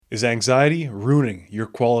Is anxiety ruining your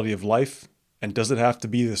quality of life? And does it have to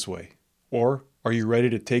be this way? Or are you ready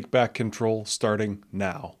to take back control starting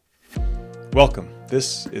now? Welcome.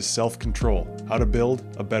 This is Self-Control, How to Build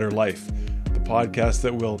a Better Life, the podcast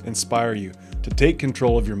that will inspire you to take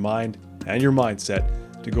control of your mind and your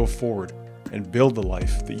mindset to go forward and build the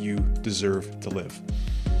life that you deserve to live.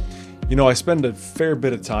 You know, I spend a fair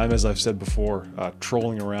bit of time, as I've said before,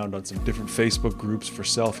 trolling around on some different Facebook groups for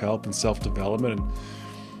self-help and self-development and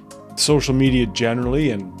social media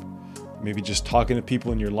generally, and maybe just talking to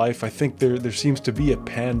people in your life. I think there seems to be a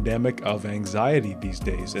pandemic of anxiety these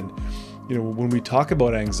days. And, you know, when we talk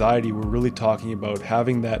about anxiety, we're really talking about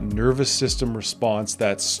having that nervous system response,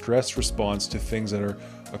 that stress response to things that are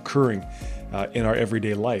occurring in our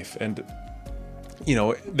everyday life. And, you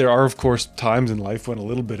know, there are, of course, times in life when a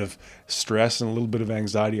little bit of stress and a little bit of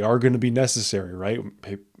anxiety are going to be necessary, right?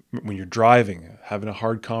 When you're driving, having a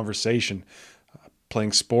hard conversation,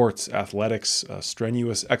 playing sports, athletics,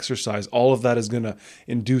 strenuous exercise, all of that is going to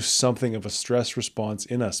induce something of a stress response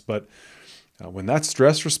in us. But when that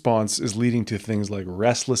stress response is leading to things like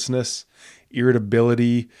restlessness,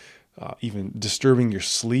 irritability, even disturbing your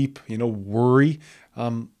sleep, worry,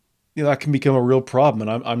 that can become a real problem.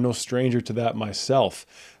 And I'm no stranger to that myself.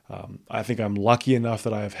 I think I'm lucky enough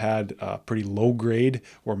that I have had a pretty low grade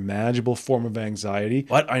or manageable form of anxiety,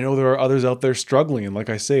 but I know there are others out there struggling. And like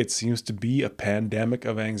I say, it seems to be a pandemic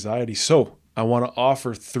of anxiety. So I want to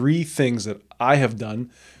offer 3 things that I have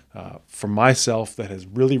done for myself that has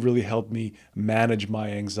really, really helped me manage my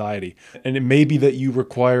anxiety. And it may be that you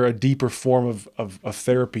require a deeper form of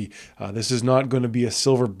therapy. This is not going to be a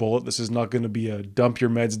silver bullet. This is not going to be a dump your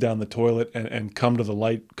meds down the toilet and come to the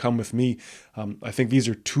light, come with me. I think these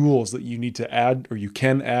are tools that you need to add, or you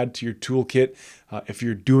can add to your toolkit if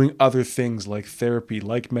you're doing other things like therapy,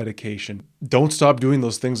 like medication. Don't stop doing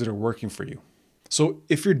those things that are working for you. So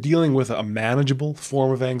if you're dealing with a manageable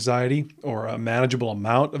form of anxiety or a manageable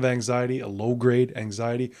amount of anxiety, a low-grade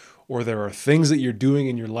anxiety, or there are things that you're doing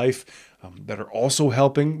in your life that are also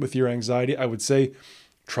helping with your anxiety, I would say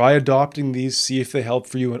try adopting these, see if they help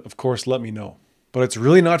for you, and of course, let me know. But it's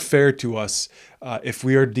really not fair to us if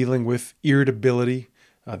we are dealing with irritability,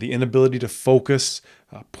 the inability to focus,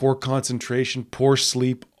 poor concentration, poor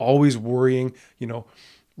sleep, always worrying,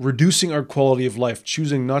 reducing our quality of life,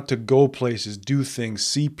 choosing not to go places, do things,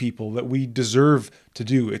 see people that we deserve to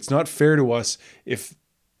do. It's not fair to us if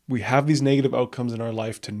we have these negative outcomes in our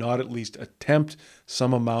life to not at least attempt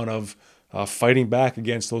some amount of fighting back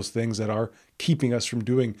against those things that are keeping us from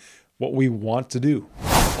doing what we want to do.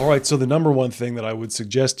 All right, so the number one thing that I would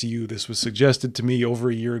suggest to you, this was suggested to me over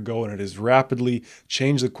a year ago, and it has rapidly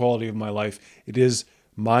changed the quality of my life. It is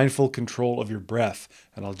mindful control of your breath.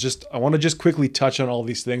 And I want to just quickly touch on all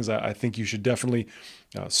these things. I think you should definitely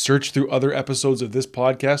search through other episodes of this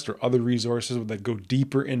podcast or other resources that go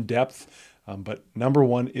deeper in depth. But number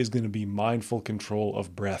one is going to be mindful control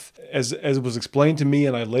of breath. As it was explained to me,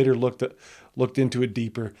 and I later looked into it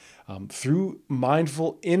deeper, through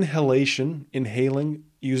mindful inhaling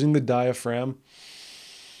using the diaphragm,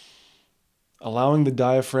 allowing the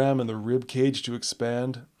diaphragm and the rib cage to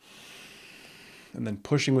expand, and then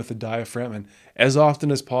pushing with the diaphragm, and as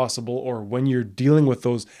often as possible, or when you're dealing with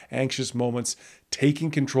those anxious moments,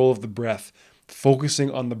 taking control of the breath,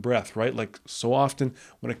 focusing on the breath, right? Like so often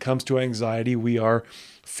when it comes to anxiety, we are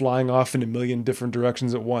flying off in a million different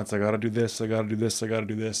directions at once. I got to do this, I got to do this, I got to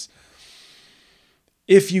do this.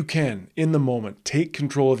 If you can, in the moment, take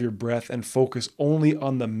control of your breath and focus only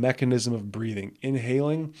on the mechanism of breathing.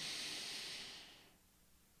 Inhaling.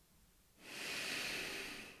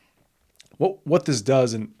 What this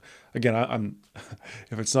does, and again, I'm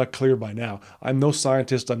if it's not clear by now, I'm no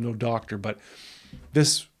scientist, I'm no doctor, but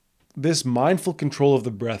this mindful control of the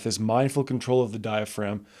breath, this mindful control of the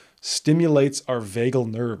diaphragm stimulates our vagal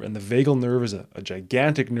nerve. And the vagal nerve is a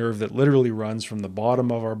gigantic nerve that literally runs from the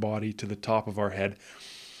bottom of our body to the top of our head.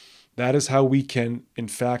 That is how we can, in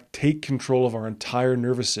fact, take control of our entire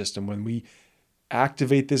nervous system. When we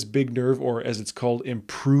activate this big nerve, or as it's called,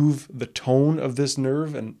 improve the tone of this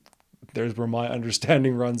nerve, and there's where my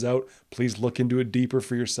understanding runs out. Please look into it deeper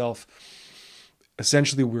for yourself.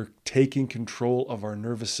 Essentially, we're taking control of our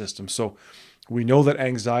nervous system. So we know that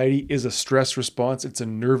anxiety is a stress response. It's a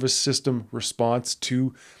nervous system response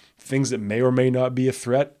to things that may or may not be a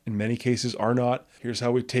threat, in many cases are not. Here's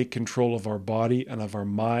how we take control of our body and of our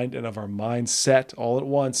mind and of our mindset all at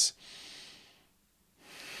once.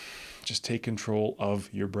 Just take control of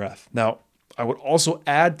your breath. Now, I would also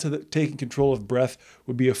add to the taking control of breath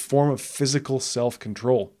would be a form of physical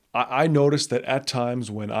self-control. I notice that at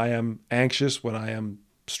times when I am anxious, when I am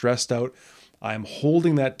stressed out, I'm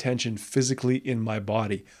holding that tension physically in my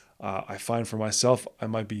body. I find for myself, I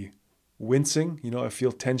might be wincing. I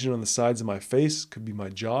feel tension on the sides of my face, could be my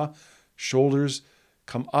jaw, shoulders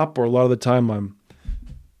come up, or a lot of the time I'm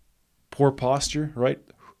poor posture, right?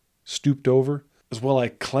 Stooped over. As well, I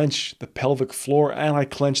clench the pelvic floor and I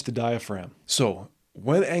clench the diaphragm. So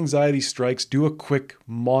when anxiety strikes, do a quick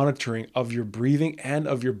monitoring of your breathing and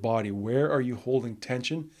of your body. Where are you holding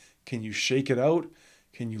tension? Can you shake it out?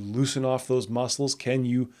 Can you loosen off those muscles? Can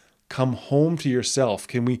you come home to yourself?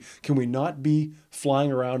 Can we not be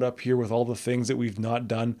flying around up here with all the things that we've not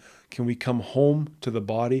done? Can we come home to the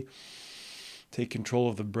body? Take control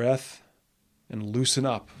of the breath and loosen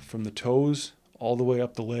up from the toes all the way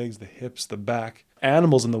up the legs, the hips, the back.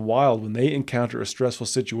 Animals in the wild, when they encounter a stressful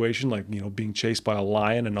situation, like being chased by a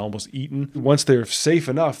lion and almost eaten, once they're safe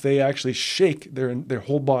enough, they actually shake their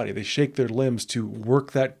whole body. They shake their limbs to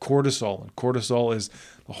work that cortisol. And cortisol is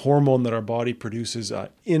a hormone that our body produces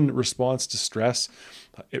in response to stress.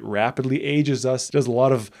 It rapidly ages us. It does a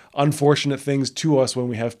lot of unfortunate things to us when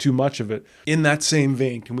we have too much of it. In that same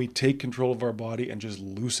vein, can we take control of our body and just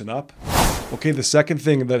loosen up? Okay, the second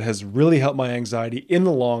thing that has really helped my anxiety in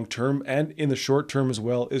the long term and in the short term as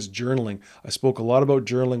well is journaling. I spoke a lot about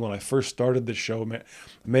journaling when I first started this show. I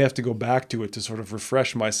may have to go back to it to sort of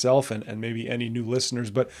refresh myself and maybe any new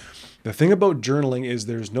listeners. But the thing about journaling is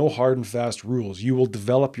there's no hard and fast rules. You will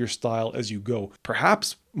develop your style as you go.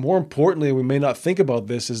 Perhaps more importantly, we may not think about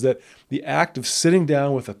this, is that the act of sitting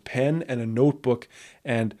down with a pen and a notebook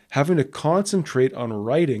and having to concentrate on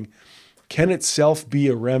writing can itself be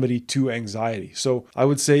a remedy to anxiety. So I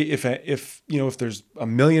would say if there's a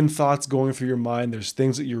million thoughts going through your mind, there's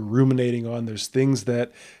things that you're ruminating on, there's things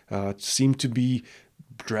that seem to be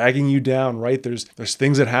dragging you down, right? There's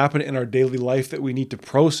things that happen in our daily life that we need to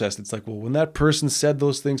process. It's like, well, when that person said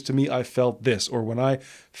those things to me, I felt this, or when I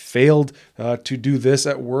failed to do this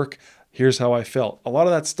at work, here's how I felt. A lot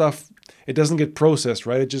of that stuff, it doesn't get processed,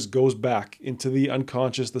 right? It just goes back into the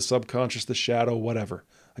unconscious, the subconscious, the shadow, whatever.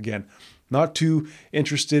 Again, not too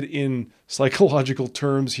interested in psychological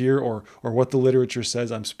terms here or what the literature says.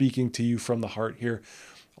 I'm speaking to you from the heart here.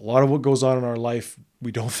 A lot of what goes on in our life,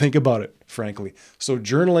 we don't think about it, frankly. So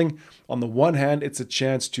journaling, on the one hand, it's a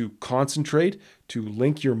chance to concentrate, to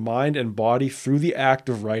link your mind and body through the act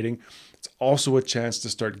of writing. It's also a chance to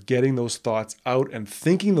start getting those thoughts out and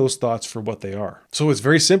thinking those thoughts for what they are. So it's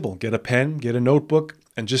very simple. Get a pen, get a notebook,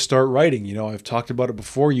 and just start writing. I've talked about it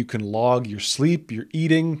before. You can log your sleep, your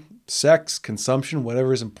eating, sex, consumption,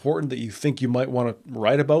 whatever is important that you think you might want to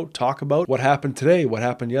write about, talk about. What happened today? What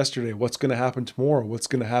happened yesterday? What's going to happen tomorrow?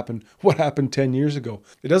 What happened 10 years ago?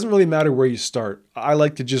 It doesn't really matter where you start. I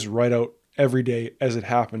like to just write out every day as it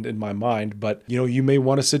happened in my mind. But, you may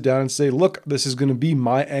want to sit down and say, look, this is going to be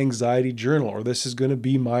my anxiety journal, or this is going to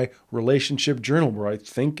be my relationship journal where I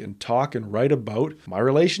think and talk and write about my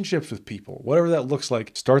relationships with people, whatever that looks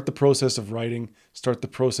like. Start the process of writing, start the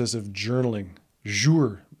process of journaling.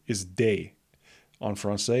 Jour is day en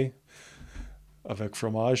français, avec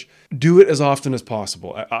fromage. Do it as often as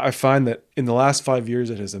possible. I find that in the last 5 years,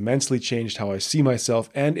 it has immensely changed how I see myself.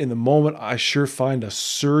 And in the moment, I sure find a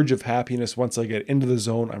surge of happiness once I get into the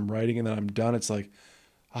zone. I'm writing and then I'm done. It's like,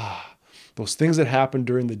 those things that happened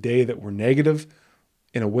during the day that were negative,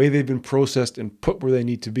 in a way they've been processed and put where they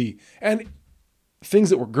need to be. And things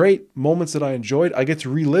that were great, moments that I enjoyed, I get to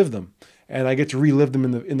relive them. And I get to relive them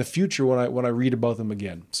in the future when I read about them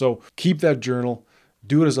again. So keep that journal.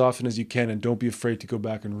 Do it as often as you can, and don't be afraid to go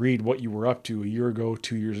back and read what you were up to a year ago,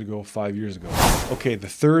 2 years ago, 5 years ago. Okay, the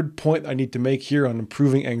third point I need to make here on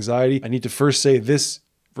improving anxiety, I need to first say this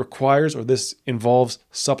involves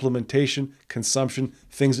supplementation, consumption,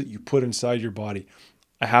 things that you put inside your body.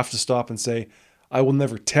 I have to stop and say, I will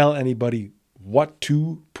never tell anybody what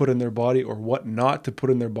to put in their body or what not to put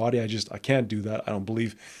in their body. I can't do that. I don't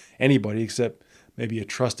believe anybody except maybe a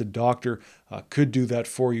trusted doctor could do that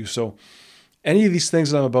for you. So any of these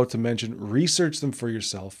things that I'm about to mention, research them for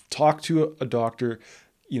yourself. Talk to a doctor,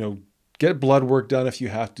 get blood work done if you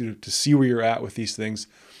have to see where you're at with these things.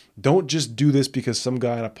 Don't just do this because some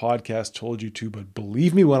guy on a podcast told you to, but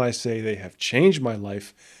believe me when I say they have changed my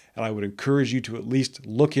life. And I would encourage you to at least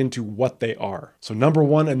look into what they are. So number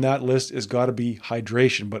one in that list has got to be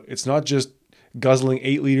hydration, but it's not just guzzling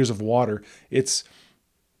 8 liters of water. It's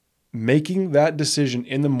making that decision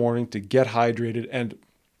in the morning to get hydrated. And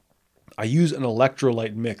I use an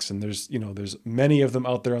electrolyte mix, and there's many of them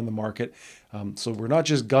out there on the market. So we're not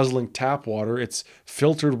just guzzling tap water, it's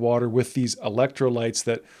filtered water with these electrolytes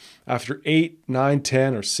that after 8, 9,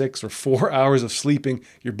 10, or 6 or 4 hours of sleeping,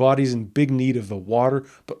 your body's in big need of the water,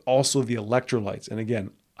 but also the electrolytes. And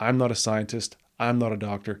again, I'm not a scientist. I'm not a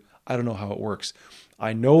doctor. I don't know how it works.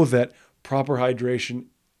 I know that proper hydration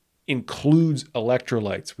includes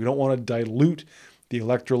electrolytes. We don't want to dilute the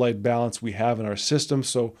electrolyte balance we have in our system,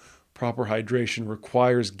 so proper hydration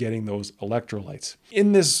requires getting those electrolytes.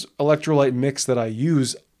 In this electrolyte mix that I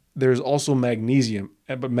use, there's also magnesium,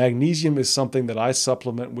 but magnesium is something that I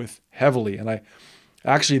supplement with heavily. And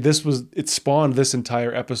it spawned this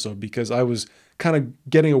entire episode because I was kind of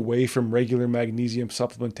getting away from regular magnesium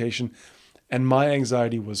supplementation and my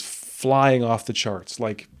anxiety was flying off the charts.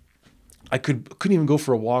 Like I couldn't even go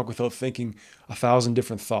for a walk without thinking 1,000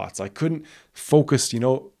 different thoughts. I couldn't focus,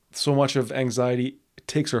 so much of anxiety, it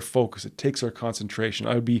takes our focus, it takes our concentration.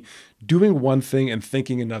 I would be doing one thing and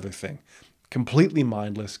thinking another thing. Completely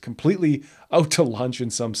mindless, completely out to lunch in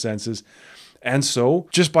some senses. And so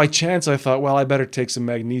just by chance, I thought, well, I better take some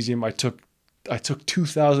magnesium. I took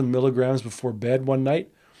 2,000 milligrams before bed one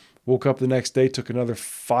night, woke up the next day, took another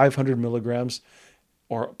 500 milligrams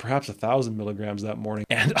or perhaps 1,000 milligrams that morning.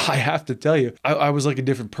 And I have to tell you, I was like a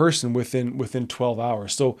different person within 12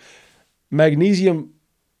 hours. So magnesium,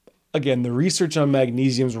 again, the research on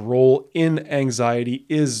magnesium's role in anxiety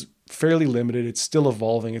is fairly limited. It's still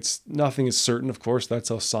evolving. Nothing is certain, of course. That's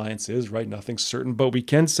how science is, right? Nothing's certain. But we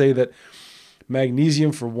can say that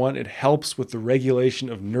magnesium, for one, it helps with the regulation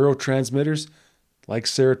of neurotransmitters like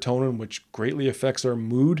serotonin, which greatly affects our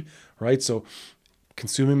mood, right? So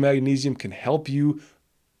consuming magnesium can help you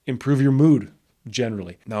improve your mood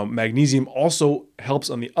generally. Now, magnesium also helps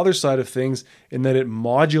on the other side of things in that it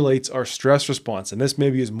modulates our stress response. And this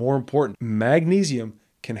maybe is more important. Magnesium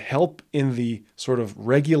can help in the sort of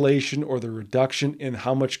regulation or the reduction in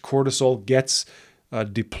how much cortisol gets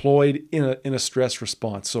deployed in a stress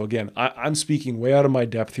response. So again, I'm speaking way out of my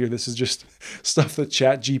depth here. This is just stuff that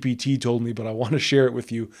ChatGPT told me, but I want to share it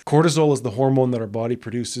with you. Cortisol is the hormone that our body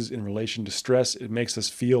produces in relation to stress. It makes us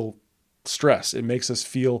feel stress. It makes us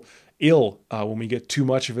feel ill when we get too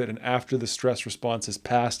much of it and after the stress response has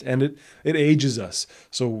passed, and it ages us.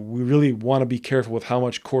 So we really want to be careful with how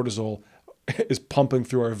much cortisol is pumping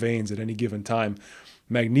through our veins at any given time.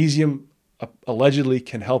 Magnesium allegedly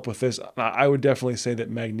can help with this. I would definitely say that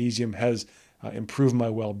magnesium has improved my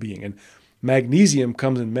well-being. And magnesium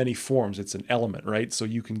comes in many forms. It's an element, right? So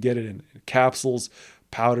you can get it in capsules,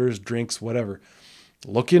 powders, drinks, whatever.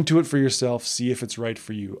 Look into it for yourself. See if it's right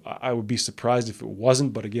for you. I would be surprised if it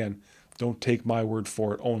wasn't, but again, don't take my word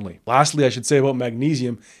for it only. Lastly, I should say about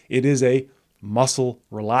magnesium, it is a muscle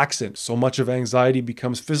relaxant. So much of anxiety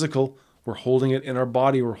becomes physical. We're holding it in our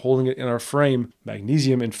body. We're holding it in our frame.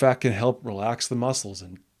 Magnesium, in fact, can help relax the muscles.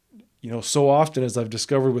 And, so often as I've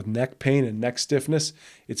discovered with neck pain and neck stiffness,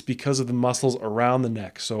 it's because of the muscles around the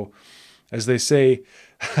neck. So as they say,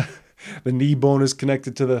 the knee bone is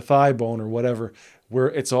connected to the thigh bone or whatever, where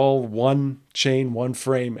it's all one chain, one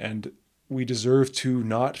frame, and we deserve to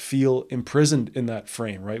not feel imprisoned in that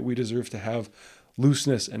frame, right? We deserve to have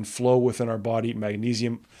looseness and flow within our body.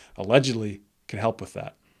 Magnesium allegedly can help with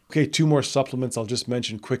that. Okay, 2 more supplements I'll just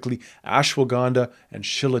mention quickly, ashwagandha and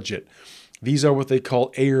shilajit. These are what they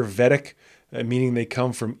call Ayurvedic, meaning they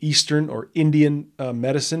come from Eastern or Indian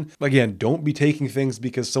medicine. Again, don't be taking things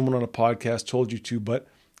because someone on a podcast told you to, but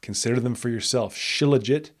consider them for yourself.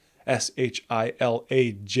 Shilajit, Shilajit,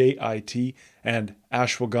 and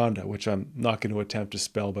ashwagandha, which I'm not going to attempt to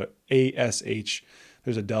spell, but ASH.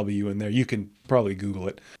 There's a W in there. You can probably Google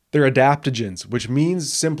it. They're adaptogens, which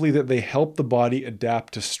means simply that they help the body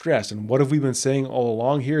adapt to stress. And what have we been saying all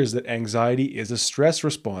along here is that anxiety is a stress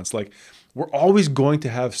response. Like, we're always going to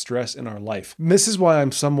have stress in our life. And this is why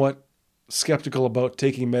I'm somewhat skeptical about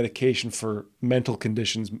taking medication for mental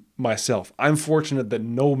conditions myself. I'm fortunate that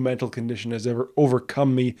no mental condition has ever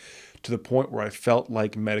overcome me to the point where I felt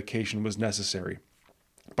like medication was necessary.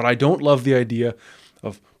 But I don't love the idea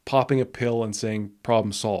of popping a pill and saying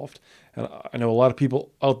problem solved. And I know a lot of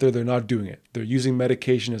people out there, they're not doing it. They're using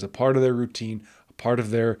medication as a part of their routine, a part of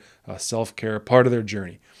their self-care, a part of their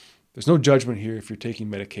journey. There's no judgment here if you're taking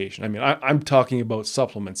medication. I mean, I'm talking about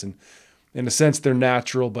supplements, and in a sense, they're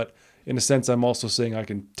natural, but in a sense, I'm also saying I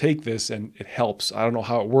can take this and it helps. I don't know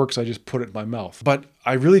how it works. I just put it in my mouth. But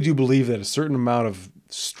I really do believe that a certain amount of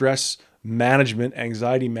stress management,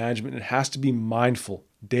 anxiety management, it has to be mindful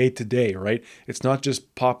day to day, right? It's not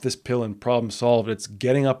just pop this pill and problem solved. It's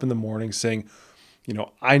getting up in the morning saying,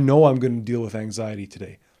 I know I'm going to deal with anxiety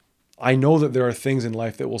today. I know that there are things in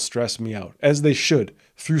life that will stress me out, as they should.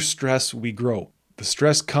 Through stress, we grow. The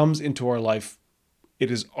stress comes into our life. It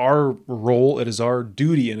is our role, it is our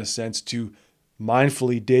duty, in a sense, to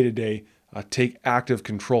mindfully day to day take active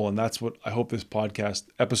control. And that's what I hope this podcast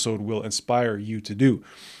episode will inspire you to do.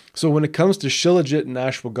 So when it comes to Shilajit and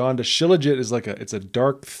ashwagandha, Shilajit is it's a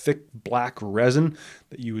dark, thick, black resin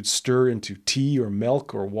that you would stir into tea or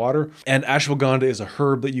milk or water. And ashwagandha is a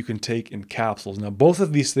herb that you can take in capsules. Now, both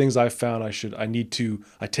of these things I found I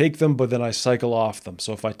take them, but then I cycle off them.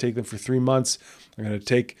 So if I take them for 3 months, I'm going to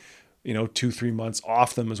take, 2-3 months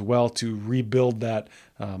off them as well to rebuild that,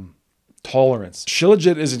 tolerance.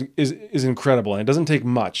 Shilajit is incredible, and it doesn't take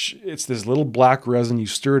much. It's this little black resin. You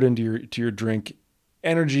stir it into your drink.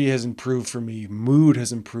 Energy has improved for me. Mood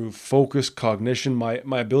has improved. Focus, cognition, my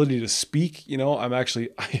ability to speak.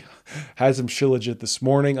 I had some Shilajit this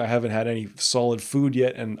morning. I haven't had any solid food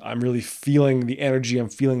yet, and I'm really feeling the energy. I'm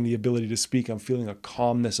feeling the ability to speak. I'm feeling a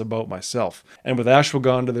calmness about myself. And with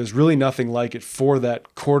ashwagandha, there's really nothing like it for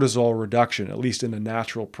that cortisol reduction, at least in a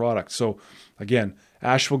natural product. So again,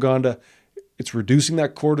 ashwagandha, it's reducing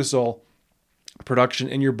that cortisol production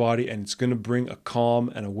in your body, and it's going to bring a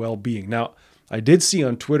calm and a well-being. Now, I did see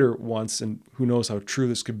on Twitter once, and who knows how true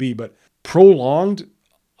this could be, but prolonged,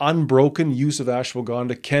 unbroken use of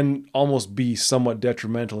ashwagandha can almost be somewhat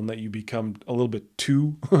detrimental in that you become a little bit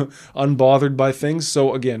too unbothered by things.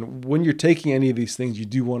 So again, when you're taking any of these things, you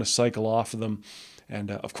do want to cycle off of them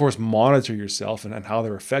and of course monitor yourself and how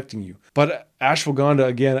they're affecting you. But ashwagandha,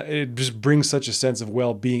 again, it just brings such a sense of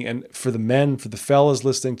well-being. And for the men, for the fellas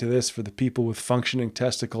listening to this, for the people with functioning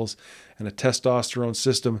testicles and a testosterone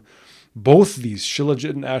system, both these, Shilajit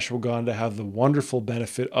and ashwagandha, have the wonderful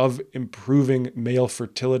benefit of improving male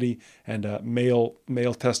fertility and male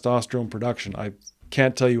testosterone production. I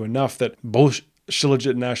can't tell you enough that both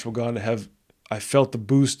Shilajit and ashwagandha I felt the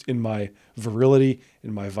boost in my virility,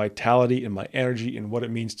 in my vitality, in my energy, in what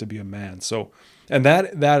it means to be a man. So, and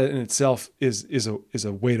that in itself is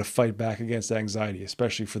a way to fight back against anxiety,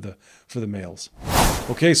 especially for the males.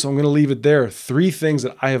 Okay, so I'm going to leave it there. 3 things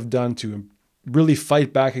that I have done to really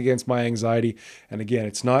fight back against my anxiety. And again,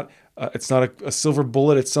 it's not a silver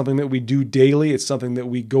bullet. It's something that we do daily. It's something that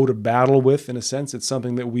we go to battle with, in a sense. It's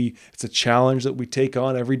something it's a challenge that we take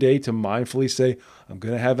on every day to mindfully say, I'm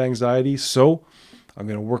going to have anxiety, so I'm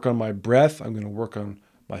going to work on my breath. I'm going to work on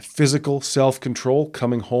my physical self-control,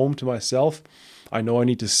 coming home to myself. I know I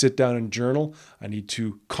need to sit down and journal. I need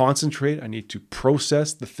to concentrate. I need to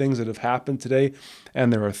process the things that have happened today.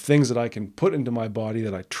 And there are things that I can put into my body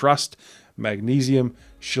that I trust. Magnesium,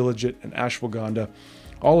 Shilajit, and ashwagandha.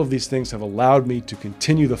 All of these things have allowed me to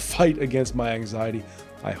continue the fight against my anxiety.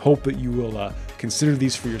 I hope that you will consider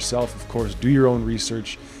these for yourself. Of course, do your own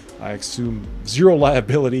research. I assume zero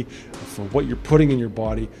liability for what you're putting in your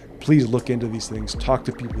body. Please look into these things. Talk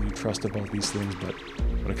to people you trust about these things. But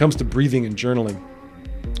when it comes to breathing and journaling,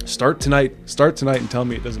 start tonight and tell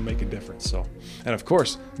me it doesn't make a difference. So, and of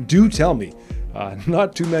course, do tell me.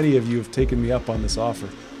 Not too many of you have taken me up on this offer.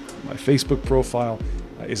 My Facebook profile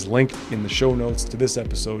is linked in the show notes to this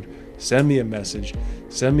episode. Send me a message,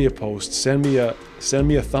 send me a post, send me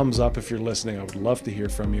a thumbs up if you're listening. I would love to hear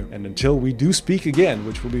from you. And until we do speak again,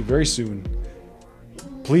 which will be very soon,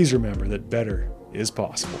 please remember that better is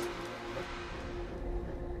possible.